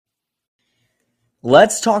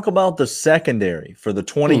Let's talk about the secondary for the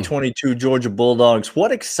 2022 Georgia Bulldogs.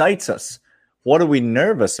 What excites us? What are we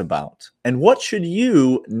nervous about? And what should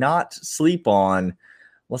you not sleep on?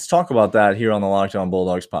 Let's talk about that here on the Locked On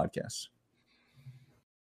Bulldogs podcast.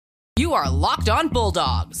 You are Locked On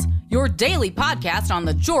Bulldogs, your daily podcast on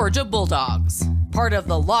the Georgia Bulldogs, part of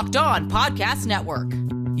the Locked On Podcast Network,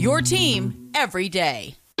 your team every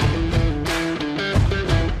day.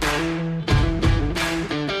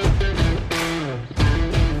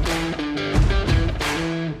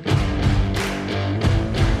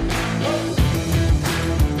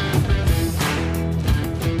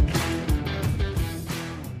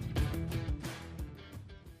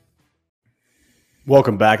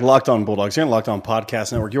 Welcome back. Locked On Bulldogs here on Locked On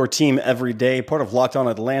Podcast Network, your team every day, part of Locked On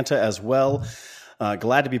Atlanta as well.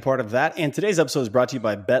 Glad to be part of that. And today's episode is brought to you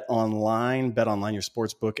by Bet Online. Bet Online, your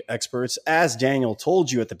sportsbook experts. As Daniel told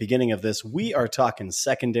you at the beginning of this, we are talking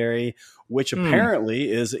secondary, which apparently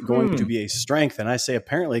is going to be a strength. And I say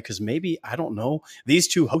apparently because maybe, I don't know, these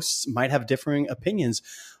two hosts might have differing opinions.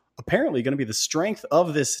 Apparently going to be the strength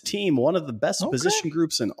of this team, one of the best position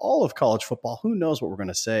groups in all of college football. Who knows what we're going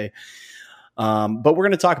to say? But we're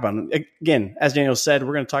going to talk about it. Again, as Daniel said,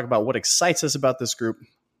 we're going to talk about what excites us about this group,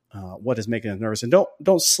 what is making us nervous, and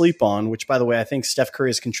don't sleep on, which, by the way, I think Steph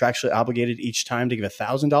Curry is contractually obligated each time to give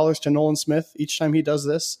 $1,000 to Nolan Smith each time he does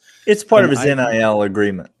this. It's part of his NIL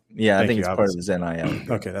agreement. Yeah, I think it's obviously part of his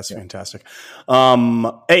NIL. Okay, that's fantastic.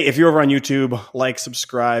 Hey, if you're over on YouTube, like,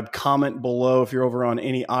 subscribe, comment below. If you're over on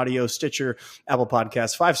any audio, Stitcher, Apple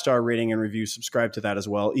Podcasts, 5-star rating and review, subscribe to that as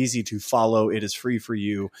well. Easy to follow. It is free for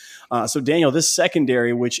you. So, Daniel, this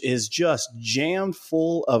secondary, which is just jammed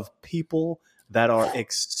full of people that are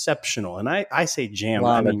exceptional. And I say jammed.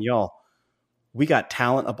 I mean, y'all, we got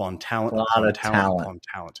talent upon talent upon talent upon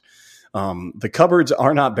talent. The cupboards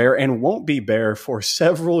are not bare and won't be bare for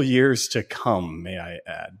several years to come, may I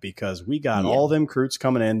add, because we got all them recruits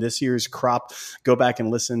coming in. This year's crop. Go back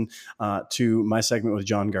and listen to my segment with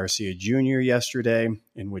John Garcia Jr. yesterday,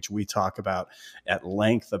 in which we talk about at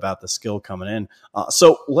length about the skill coming in.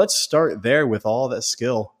 So let's start there with all that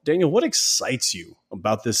skill. Daniel, what excites you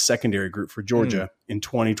about this secondary group for Georgia in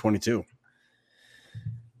 2022?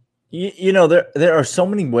 You know, there are so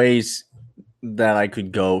many ways that I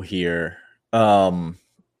could go here. But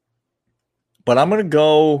I'm going to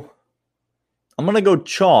go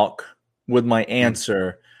chalk with my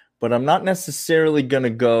answer, but I'm not necessarily going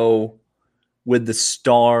to go with the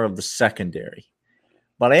star of the secondary.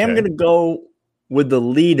 But I am going to go with the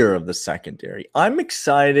leader of the secondary. I'm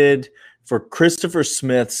excited for Christopher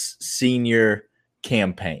Smith's senior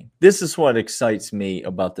campaign. This is what excites me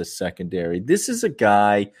about this secondary. This is a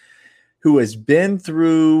guy who has been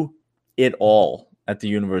through it all at the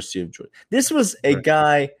University of Georgia. This was a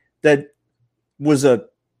guy that was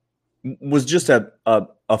just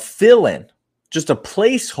a fill-in, just a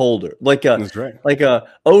placeholder, like a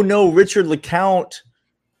oh no, Richard LeCount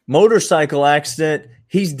motorcycle accident.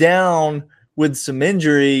 He's down with some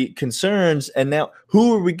injury concerns, and now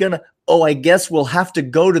who are we gonna? Oh, I guess we'll have to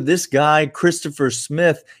go to this guy, Christopher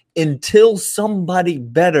Smith, until somebody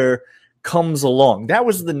better comes along. That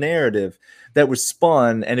was the narrative that was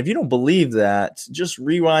spun. And if you don't believe that, just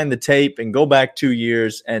rewind the tape and go back 2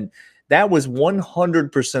 years. And that was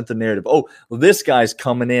 100% the narrative. Oh, well, this guy's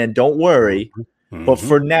coming in. Don't worry. But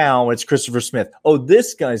for now, it's Christopher Smith. Oh,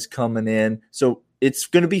 this guy's coming in. So it's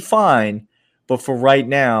going to be fine. But for right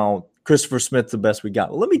now, Christopher Smith's the best we got.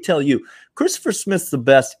 Well, let me tell you, Christopher Smith's the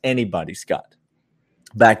best anybody's got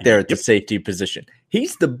back there at the safety position.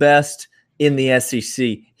 He's the best in the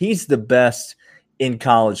SEC. He's the best in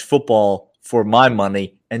college football for my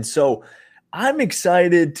money. And so I'm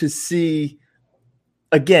excited to see,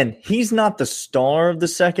 again, he's not the star of the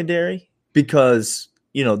secondary because,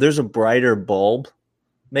 you know, there's a brighter bulb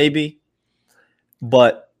maybe,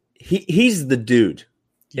 but he's the dude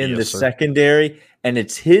in the secondary, and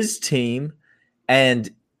it's his team. And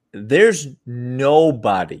there's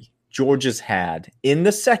nobody Georgia's had in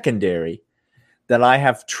the secondary that I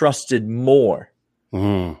have trusted more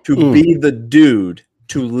to be the dude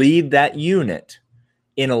to lead that unit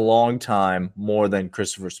in a long time more than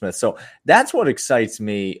Christopher Smith. So that's what excites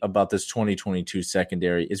me about this 2022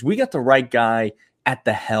 secondary is we got the right guy at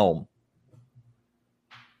the helm.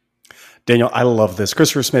 Daniel, I love this.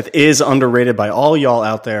 Christopher Smith is underrated by all y'all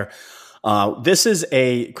out there. This is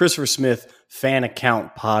a Christopher Smith fan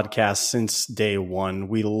account podcast since day one.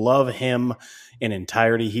 We love him in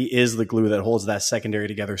entirety. He is the glue that holds that secondary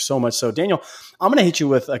together so much. So, Daniel, I'm going to hit you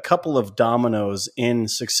with a couple of dominoes in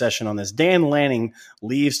succession on this. Dan Lanning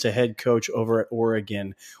leaves to head coach over at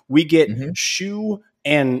Oregon. We get Shu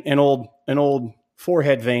and an old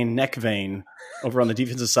forehead vein, neck vein over on the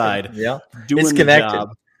defensive side. Yeah. Doing It's the connected.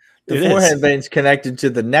 job. The forehead vein's connected to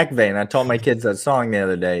the neck vein. I taught my kids that song the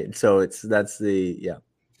other day. So it's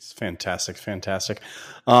fantastic.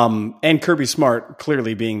 And Kirby Smart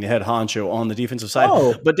clearly being the head honcho on the defensive side.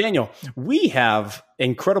 Oh. But Daniel, we have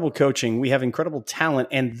incredible coaching. We have incredible talent.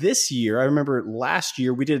 And this year, I remember last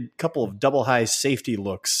year, we did a couple of double high safety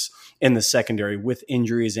looks in the secondary with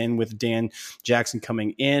injuries and with Dan Jackson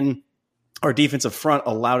coming in. Our defensive front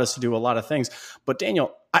allowed us to do a lot of things. But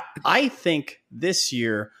Daniel, I think this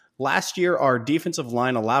year, last year, our defensive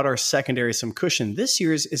line allowed our secondary some cushion. This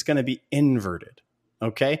year's is going to be inverted.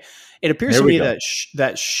 Okay. It appears to me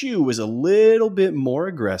that Shu is a little bit more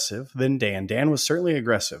aggressive than Dan. Dan was certainly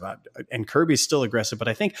aggressive, and Kirby's still aggressive, but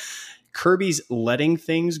I think Kirby's letting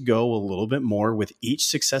things go a little bit more with each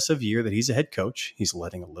successive year that he's a head coach. He's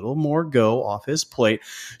letting a little more go off his plate.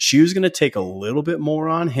 Shu's going to take a little bit more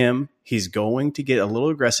on him. He's going to get a little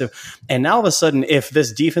aggressive. And now all of a sudden, if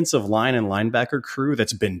this defensive line and linebacker crew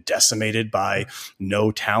that's been decimated by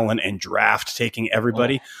no talent and draft taking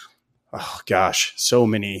everybody, oh gosh, so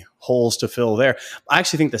many holes to fill there. I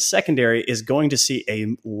actually think the secondary is going to see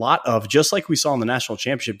a lot of, just like we saw in the national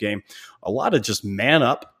championship game, a lot of just man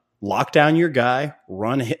up, lock down your guy,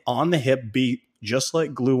 run on the hip, be just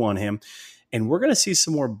like glue on him. And we're going to see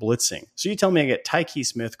some more blitzing. So you tell me I get Tyke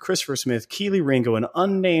Smith, Christopher Smith, Keely Ringo, an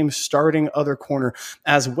unnamed starting other corner,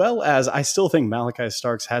 as well as I still think Malachi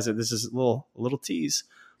Starks has it. This is a little tease.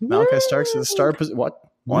 Malachi Starks is the star position. What?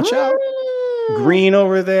 Watch out. Green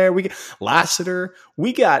over there. We get Lassiter.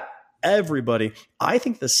 We got everybody. I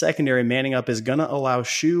think the secondary manning up is going to allow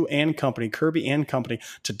Shu and company, Kirby and company,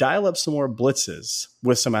 to dial up some more blitzes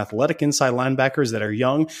with some athletic inside linebackers that are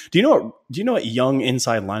young. Do you know what young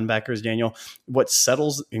inside linebackers, Daniel, what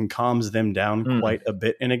settles and calms them down quite a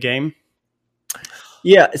bit in a game?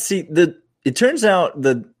 Yeah. See, it turns out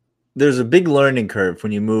that there's a big learning curve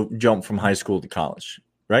when you jump from high school to college,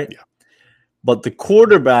 right? Yeah. But the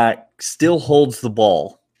quarterback still holds the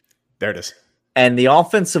ball. There it is. And the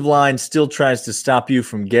offensive line still tries to stop you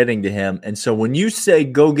from getting to him. And so when you say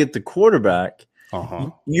go get the quarterback,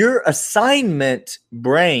 your assignment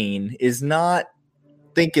brain is not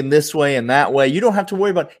thinking this way and that way. You don't have to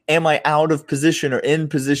worry about, am I out of position or in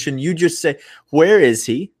position? You just say, where is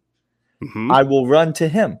he? I will run to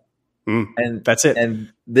him. And that's it.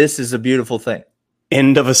 And this is a beautiful thing.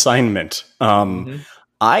 End of assignment.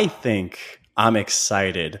 I think I'm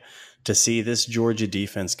excited to see this Georgia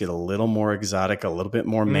defense get a little more exotic, a little bit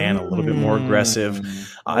more man, a little bit more aggressive.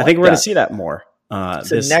 I think we're going to see that more. It's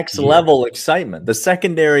the next level excitement. The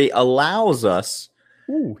secondary allows us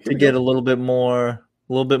to get a little bit more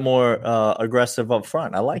aggressive up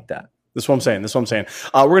front. I like that. That's what I'm saying.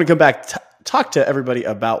 We're going to come back, talk to everybody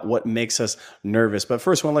about what makes us nervous. But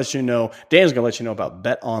first, I want to let you know, Dan's going to let you know about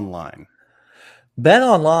Bet Online.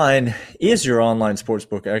 BetOnline is your online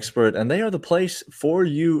sportsbook expert, and they are the place for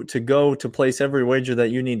you to go to place every wager that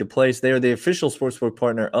you need to place. They are the official sportsbook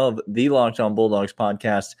partner of the Locked On Bulldogs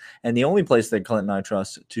podcast, and the only place that Clint and I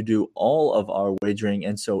trust to do all of our wagering.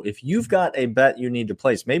 And so if you've got a bet you need to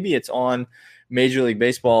place, maybe it's on Major League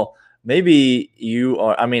Baseball, maybe you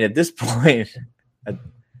are, I mean, at this point,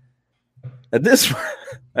 at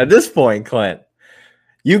this point, Clint,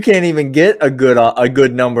 you can't even get a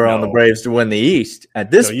good number on the Braves to win the East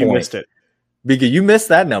at this point. You missed it. Because you missed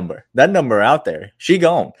that number. That number out there. She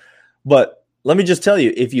gone. But let me just tell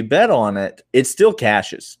you, if you bet on it, it still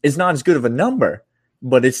cashes. It's not as good of a number,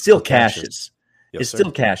 but it still cashes. Yes, it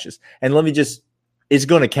still cashes. And it's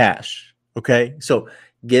going to cash. Okay? So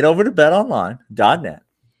get over to betonline.net.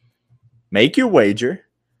 Make your wager.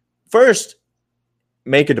 First,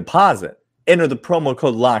 make a deposit. Enter the promo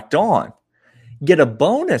code Locked On. Get a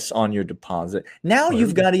bonus on your deposit. Now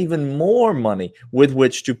you've got even more money with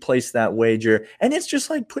which to place that wager. And it's just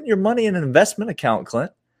like putting your money in an investment account, Clint.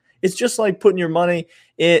 It's just like putting your money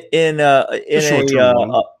in a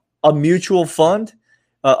mutual fund,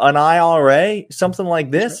 an IRA, something like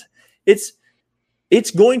this.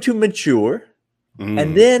 It's going to mature,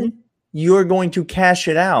 and then you're going to cash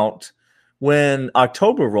it out when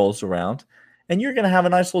October rolls around. And you're going to have a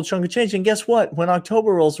nice little chunk of change. And guess what? When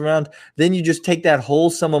October rolls around, then you just take that whole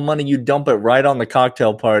sum of money, you dump it right on the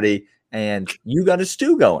cocktail party, and you got a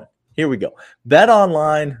stew going. Here we go.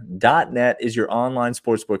 BetOnline.net is your online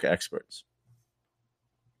sportsbook experts.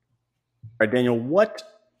 All right, Daniel, what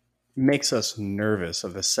makes us nervous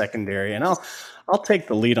of the secondary? And I'll take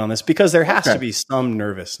the lead on this because there has to be some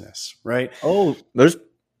nervousness, right? Oh,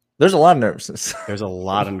 there's a lot of nervousness. There's a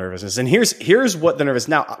lot of nervousness. And here's what the nervous.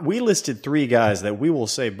 Now, we listed 3 guys that we will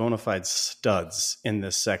say bona fide studs in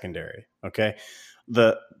this secondary, okay?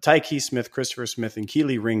 The Tyke Smith, Christopher Smith, and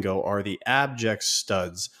Kelee Ringo are the abject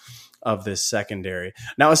studs of this secondary.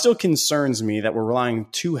 Now, it still concerns me that we're relying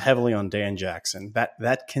too heavily on Dan Jackson.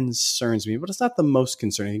 That concerns me, but it's not the most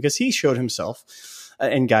concerning because he showed himself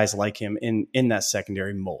and guys like him in that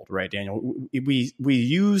secondary mold, right, Daniel? We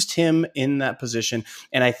used him in that position,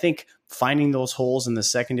 and I think finding those holes in the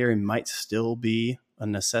secondary might still be a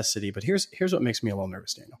necessity. But here's what makes me a little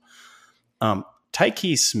nervous, Daniel.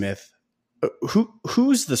 Tyke Smith,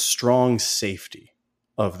 who's the strong safety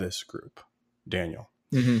of this group, Daniel?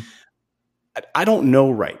 Mm-hmm. I don't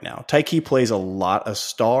know right now. Tyke plays a lot of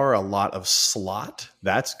star, a lot of slot.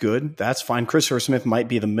 That's good. That's fine. Christopher Smith might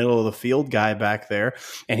be the middle of the field guy back there,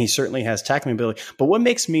 and he certainly has tackling ability. But what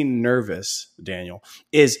makes me nervous, Daniel,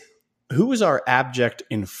 is who is our abject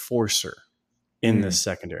enforcer in this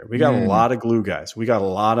secondary? We got a lot of glue guys. We got a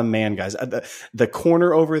lot of man guys. The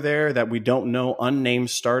corner over there that we don't know, unnamed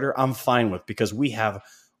starter, I'm fine with because we have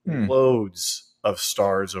loads of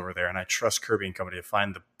stars over there, and I trust Kirby and company to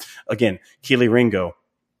find again, Kelee Ringo.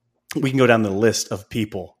 We can go down the list of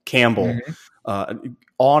people, Campbell, on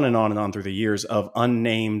and on and on through the years of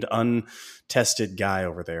unnamed, untested guy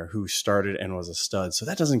over there who started and was a stud. So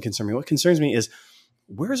that doesn't concern me. What concerns me is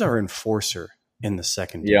where's our enforcer in the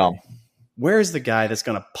secondary? Yeah. Where's the guy that's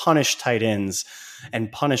going to punish tight ends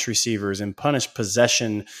and punish receivers and punish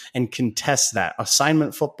possession and contest that?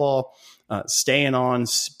 Assignment football, staying on,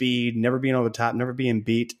 speed, never being over the top, never being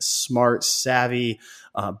beat, smart, savvy,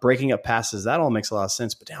 breaking up passes. That all makes a lot of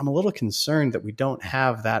sense. But I'm a little concerned that we don't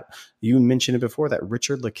have that. You mentioned it before, that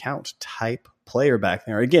Richard LeCounte type player back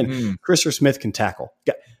there. Again, Christopher Smith can tackle.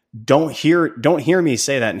 Don't hear me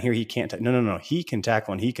say that and hear he can't. No. He can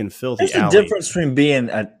tackle and he can fill the alley. There's a difference between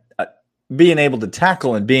being able to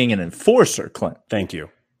tackle and being an enforcer, Clint. Thank you.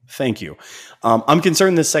 I'm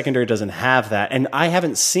concerned this secondary doesn't have that, and I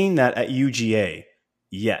haven't seen that at UGA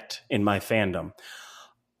yet in my fandom,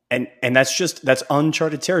 and that's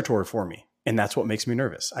uncharted territory for me, and that's what makes me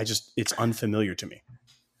nervous. It's unfamiliar to me.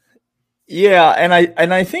 Yeah, and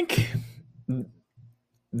I think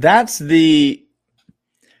that's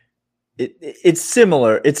it's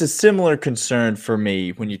similar. It's a similar concern for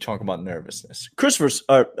me when you talk about nervousness. Richard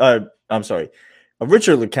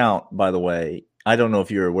LeCounte, by the way. I don't know if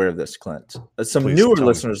you're aware of this, Clint. Some Please newer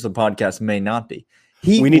listeners of the podcast may not be.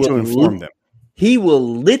 We need to inform them. He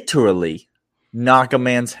will literally knock a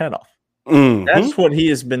man's head off. Mm-hmm. That's what he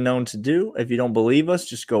has been known to do. If you don't believe us,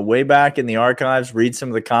 just go way back in the archives, read some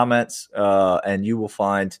of the comments, and you will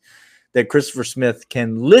find that Christopher Smith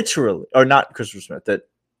can literally, or not Christopher Smith, that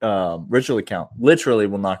Richard LeCounte literally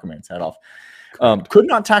will knock a man's head off. Could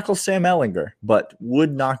not tackle Sam Ehlinger, but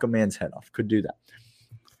would knock a man's head off. Could do that.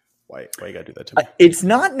 Why you gotta do that to me? It's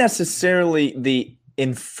not necessarily the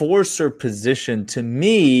enforcer position. To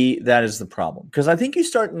me, that is the problem. Because I think you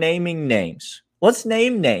start naming names. Let's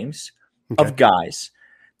name names of guys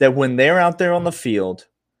that when they're out there on the field,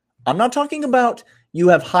 I'm not talking about you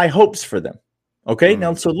have high hopes for them. Okay?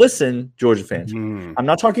 Now, so listen, Georgia fans. I'm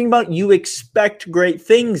not talking about you expect great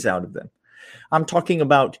things out of them. I'm talking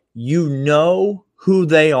about you know who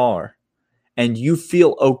they are and you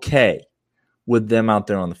feel okay with them out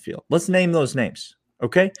there on the field. Let's name those names.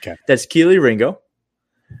 Okay? That's Kelee Ringo.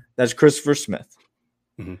 That's Christopher Smith.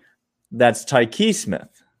 That's Tyke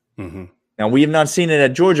Smith. Now, we have not seen it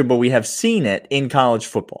at Georgia, but we have seen it in college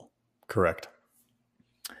football. Correct.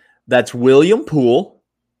 That's William Poole.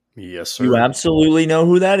 Yes, sir. You absolutely know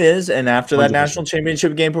who that is. And after that 100%. National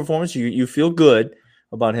championship game performance, you feel good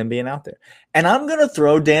about him being out there. And I'm going to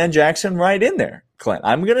throw Dan Jackson right in there, Clint.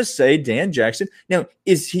 I'm going to say Dan Jackson. Now,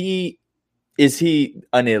 is he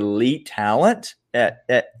an elite talent at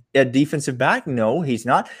defensive back? No, he's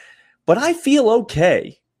not. But I feel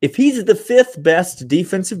okay. If he's the fifth best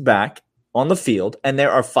defensive back on the field, and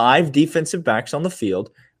there are 5 defensive backs on the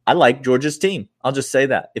field, I like Georgia's team. I'll just say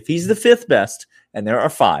that. If he's the fifth best, and there are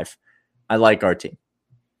 5, I like our team.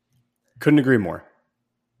 Couldn't agree more.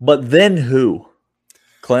 But then who,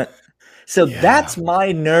 Clint? So that's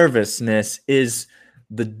my nervousness, is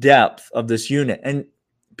the depth of this unit. And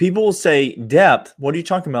people will say, depth, what are you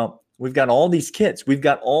talking about? We've got all these kids. We've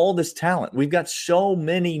got all this talent. We've got so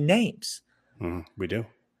many names. We do.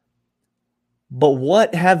 But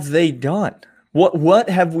what have they done? What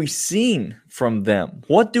have we seen from them?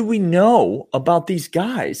 What do we know about these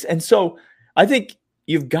guys? And so I think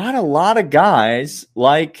you've got a lot of guys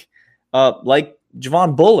like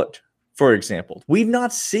Javon Bullard, for example. We've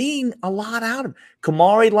not seen a lot out of him.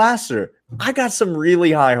 Kamari Lassiter. I got some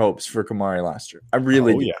really high hopes for Kamari Lassiter. I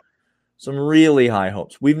really do. Yeah. Some really high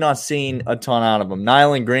hopes. We've not seen a ton out of him.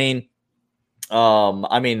 Nyland Green.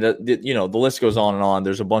 The list goes on and on.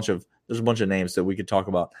 There's a bunch of There's a bunch of names that we could talk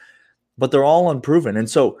about, but they're all unproven. And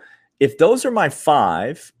so if those are my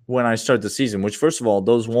 5 when I start the season, which first of all,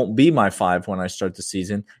 those won't be my 5 when I start the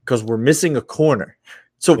season because we're missing a corner.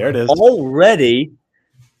 So there it is.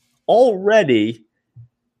 Already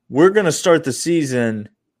we're going to start the season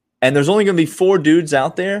and there's only going to be 4 dudes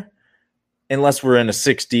out there unless we're in a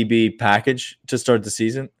 6 DB package to start the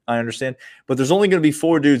season. I understand. But there's only going to be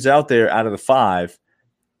 4 dudes out there out of the 5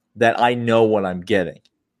 that I know what I'm getting.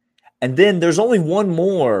 And then there's only one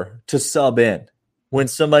more to sub in when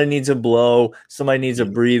somebody needs a blow, somebody needs a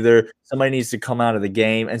breather, somebody needs to come out of the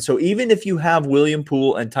game. And so even if you have William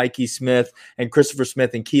Poole and Tyke Smith and Christopher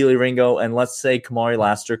Smith and Keely Ringo and let's say Kamari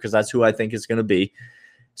Lassiter, because that's who I think is going to be.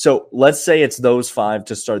 So let's say it's those 5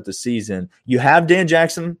 to start the season. You have Dan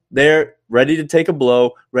Jackson there ready to take a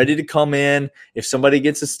blow, ready to come in. If somebody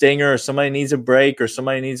gets a stinger or somebody needs a break or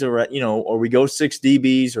somebody needs or we go 6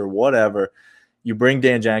 DBs or whatever, you bring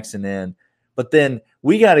Dan Jackson in. But then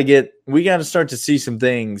we got to start to see some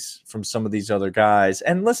things from some of these other guys.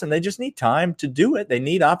 And listen, they just need time to do it. They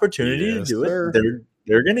need opportunity to do it.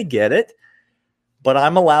 They're going to get it. But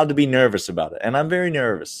I'm allowed to be nervous about it. And I'm very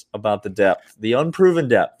nervous about the depth, the unproven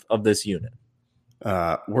depth of this unit.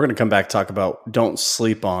 We're going to come back and talk about don't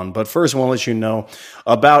sleep on. But first, I want to let you know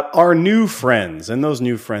about our new friends. And those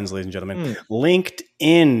new friends, ladies and gentlemen,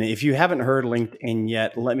 LinkedIn. If you haven't heard LinkedIn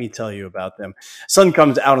yet, let me tell you about them. Sun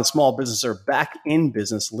comes out and small business are back in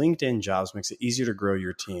business. LinkedIn Jobs makes it easier to grow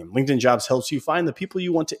your team. LinkedIn Jobs helps you find the people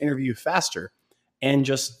you want to interview faster and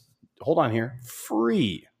just, hold on here,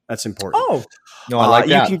 free. That's important. Oh, no, I like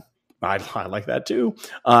that. I like that too.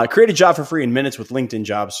 Create a job for free in minutes with LinkedIn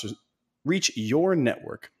Jobs. Reach your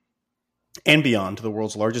network and beyond to the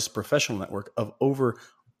world's largest professional network of over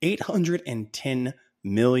 810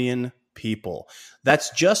 million people.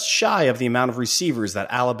 That's just shy of the amount of receivers that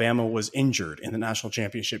Alabama was injured in the national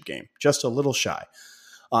championship game. Just a little shy.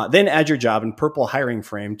 Then add your job in purple hiring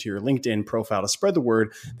frame to your LinkedIn profile to spread the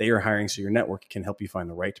word that you're hiring so your network can help you find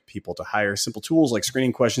the right people to hire. Simple tools like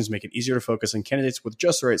screening questions make it easier to focus on candidates with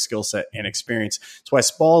just the right skill set and experience. That's why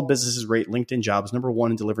small businesses rate LinkedIn Jobs #1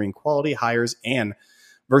 in delivering quality hires and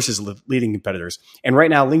versus leading competitors. And right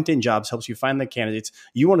now, LinkedIn Jobs helps you find the candidates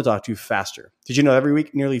you want to talk to faster. Did you know every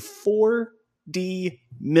week nearly 4D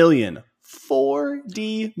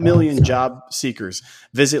million job seekers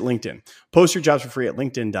visit LinkedIn. Post your jobs for free at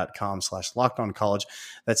linkedin.com/lockedoncollege.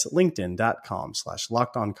 That's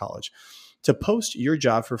linkedin.com/lockedoncollege. To post your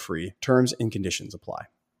job for free, terms and conditions apply.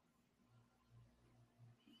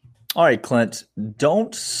 All right, Clint,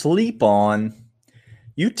 don't sleep on.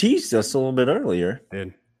 You teased us a little bit earlier.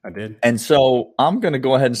 I did. And so I'm going to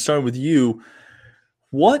go ahead and start with you.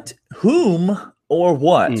 Whom or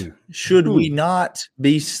what should we not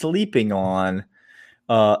be sleeping on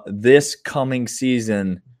this coming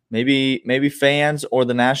season? Maybe fans or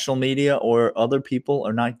the national media or other people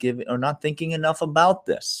are not thinking enough about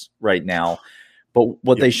this right now, but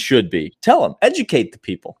what they should be. Tell them, educate the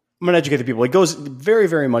people. I'm going to educate the people. It goes very,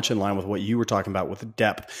 very much in line with what you were talking about with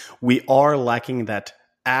depth. We are lacking that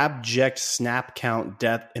abject snap count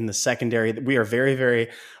depth in the secondary. We are very, very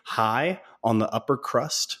high on the upper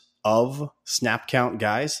crust of snap count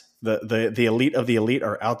guys. The elite of the elite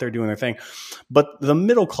are out there doing their thing. But the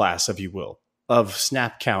middle class, if you will, of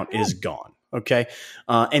snap count is gone. Okay.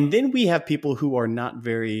 And then we have people who are not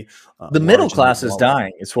very the middle class is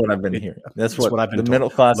dying. It's what I've been hearing. That's what I've been told. Middle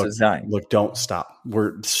class is dying. Look, don't stop.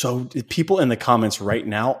 People in the comments right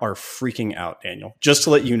now are freaking out, Daniel. Just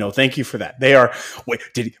to let you know, thank you for that. They are what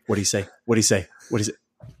did he say? What did he say? What is it?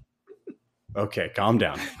 Okay, calm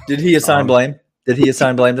down. Did he assign blame? Did he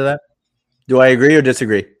assign blame to that? Do I agree or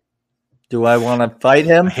disagree? Do I want to fight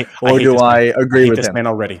him or do I agree with him? I hate this man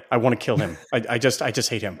already. I want to kill him. I just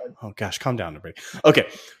hate him. Oh gosh, calm down, everybody. Okay.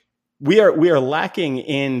 We are lacking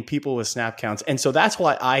in people with snap counts. And so that's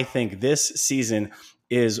why I think this season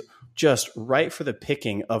is just right for the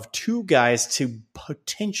picking of 2 guys to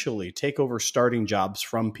potentially take over starting jobs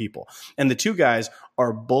from people. And the 2 guys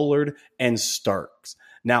are Bullard and Starks.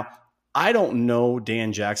 Now, I don't know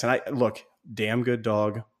Dan Jackson. Look, damn good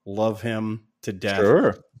dog. Love him to death.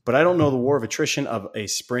 Sure. But I don't know the war of attrition of a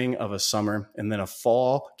spring, of a summer, and then a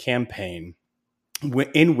fall campaign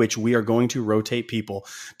in which we are going to rotate people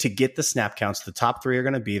to get the snap counts. The top 3 are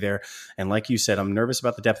going to be there. And like you said, I'm nervous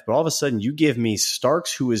about the depth, but all of a sudden you give me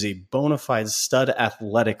Starks, who is a bona fide stud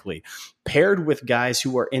athletically, paired with guys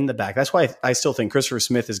who are in the back. That's why I still think Christopher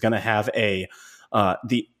Smith is going to have the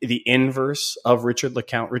inverse of Richard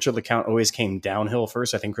LeCounte. Richard LeCounte always came downhill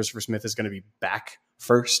first. I think Christopher Smith is going to be back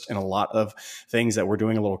first in a lot of things that we're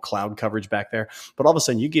doing a little cloud coverage back there. But all of a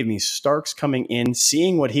sudden you give me Starks coming in,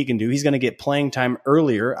 seeing what he can do. He's going to get playing time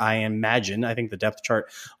earlier, I imagine. I think the depth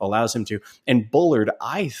chart allows him to. And Bullard,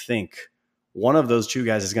 I think one of those two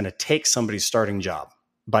guys is going to take somebody's starting job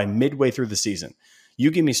by midway through the season. You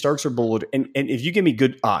give me Starks or Bullard, and if you give me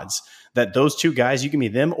good odds that those two guys, you give me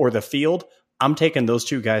them or the field, I'm taking those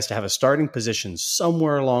two guys to have a starting position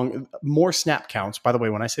somewhere along more snap counts. By the way,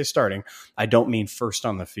 when I say starting, I don't mean first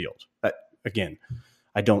on the field.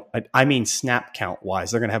 I mean snap count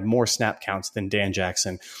wise. They're going to have more snap counts than Dan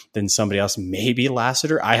Jackson, than somebody else. Maybe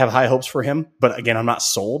Lassiter. I have high hopes for him, but again, I'm not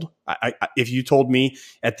sold. If you told me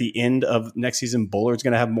at the end of next season Bullard's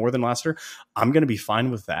going to have more than Lassiter, I'm going to be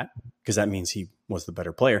fine with that because that means he was the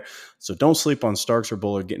better player. So don't sleep on Starks or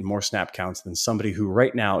Bullard getting more snap counts than somebody who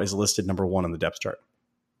right now is listed number 1 on the depth chart.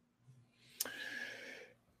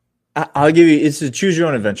 I'll give you, it's a choose your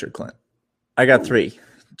own adventure, Clint. I got 3. Do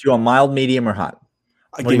you want mild, medium, or hot?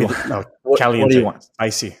 What do you want?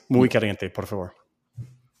 Icy. Muy caliente, por favor.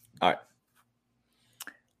 All right.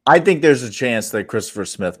 I think there's a chance that Christopher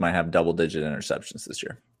Smith might have double-digit interceptions this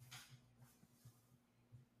year.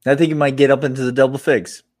 I think he might get up into the double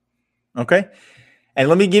figs. Okay? And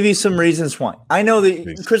let me give you some reasons why. I know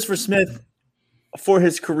that Christopher Smith, for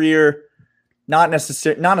his career, not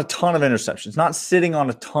a ton of interceptions, not sitting on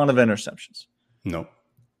a ton of interceptions. No.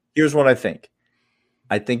 Here's what I think.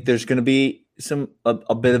 I think there's going to be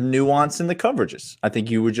a bit of nuance in the coverages. I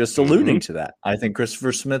think you were just alluding to that. I think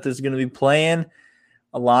Christopher Smith is going to be playing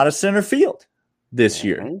a lot of center field this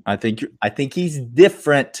year. I think he's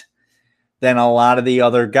different than a lot of the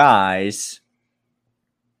other guys.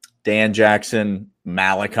 Dan Jackson,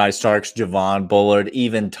 Malachi Starks, Javon Bullard,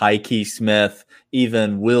 even Tyke Smith,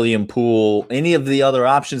 even William Poole, any of the other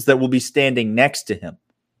options that will be standing next to him.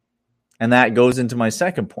 And that goes into my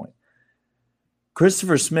second point.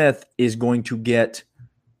 Christopher Smith is going to get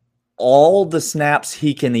all the snaps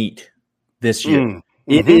he can eat this year.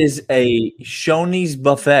 It is a Shoney's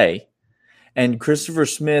buffet, and Christopher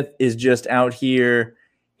Smith is just out here.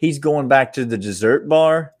 He's going back to the dessert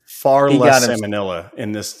bar. Far less salmonella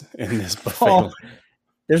in this buffet.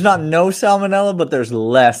 There's not no salmonella, but there's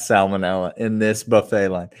less salmonella in this buffet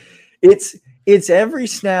line. It's every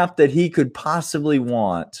snap that he could possibly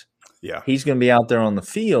want. Yeah, he's going to be out there on the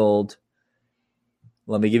field.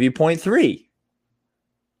 Let me give you point 3.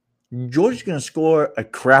 Georgia's going to score a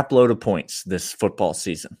crap load of points this football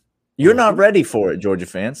season. You're not ready for it, Georgia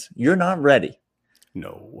fans. You're not ready.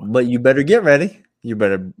 No, but you better get ready. You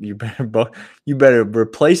better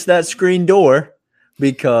replace that screen door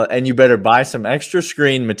and you better buy some extra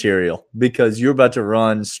screen material because you're about to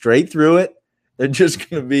run straight through it. They're just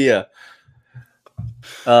going to be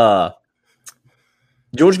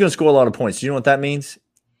Georgia's going to score a lot of points. Do you know what that means?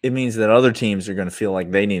 It means that other teams are going to feel like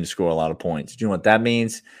they need to score a lot of points. Do you know what that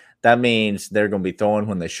means? That means they're going to be throwing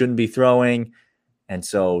when they shouldn't be throwing. And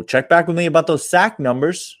so check back with me about those sack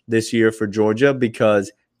numbers this year for Georgia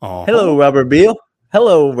because hello, Robert Beal.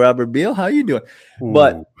 Hello, Robert Beal. How you doing? Ooh.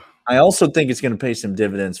 But I also think it's going to pay some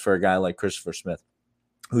dividends for a guy like Christopher Smith,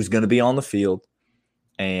 who's going to be on the field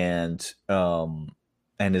and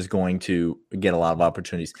is going to get a lot of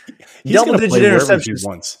opportunities. Double-digit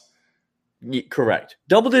interceptions. Correct.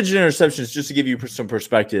 Double-digit interceptions, just to give you some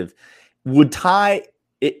perspective, would tie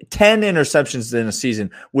 10 interceptions in a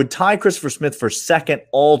season, would tie Christopher Smith for second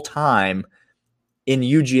all-time in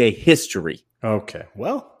UGA history. Okay,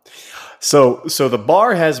 well, so the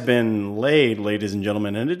bar has been laid, ladies and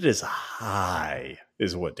gentlemen, and it is high,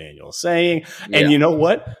 is what Daniel's saying. And you know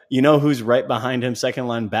what? You know who's right behind him, second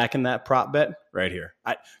line back in that prop bet? Right here.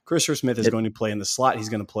 Christopher Smith is going to play in the slot. He's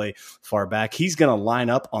going to play far back. He's going to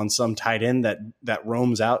line up on some tight end that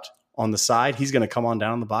roams out on the side. He's going to come on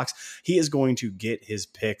down the box. He is going to get his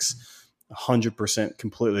picks 100%.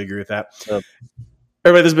 Completely agree with that.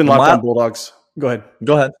 Everybody, this has been Locked On Bulldogs. Go ahead.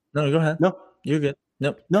 No, go ahead. No, you're good.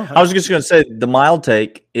 Nope. No, I was just going to say the mild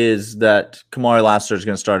take is that Kamari Lassiter is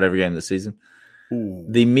going to start every game this season. Ooh.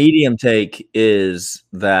 The medium take is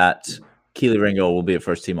that Keely Ringo will be a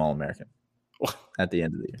first-team All-American at the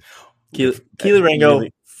end of the year. Keely Ringo,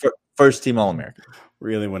 really, first-team All-American.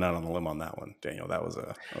 Really went out on the limb on that one, Daniel. That was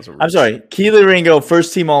a. I'm sorry, Keely Ringo,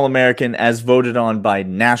 first-team All-American, as voted on by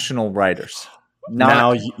national writers.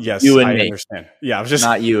 Yes, you and I me. Understand. Yeah, I was just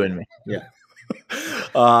not you and me. Yeah.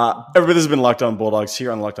 Everybody, this has been Locked On Bulldogs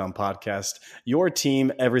here on the Locked On Podcast. Your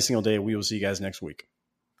team every single day. We will see you guys next week.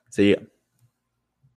 See ya.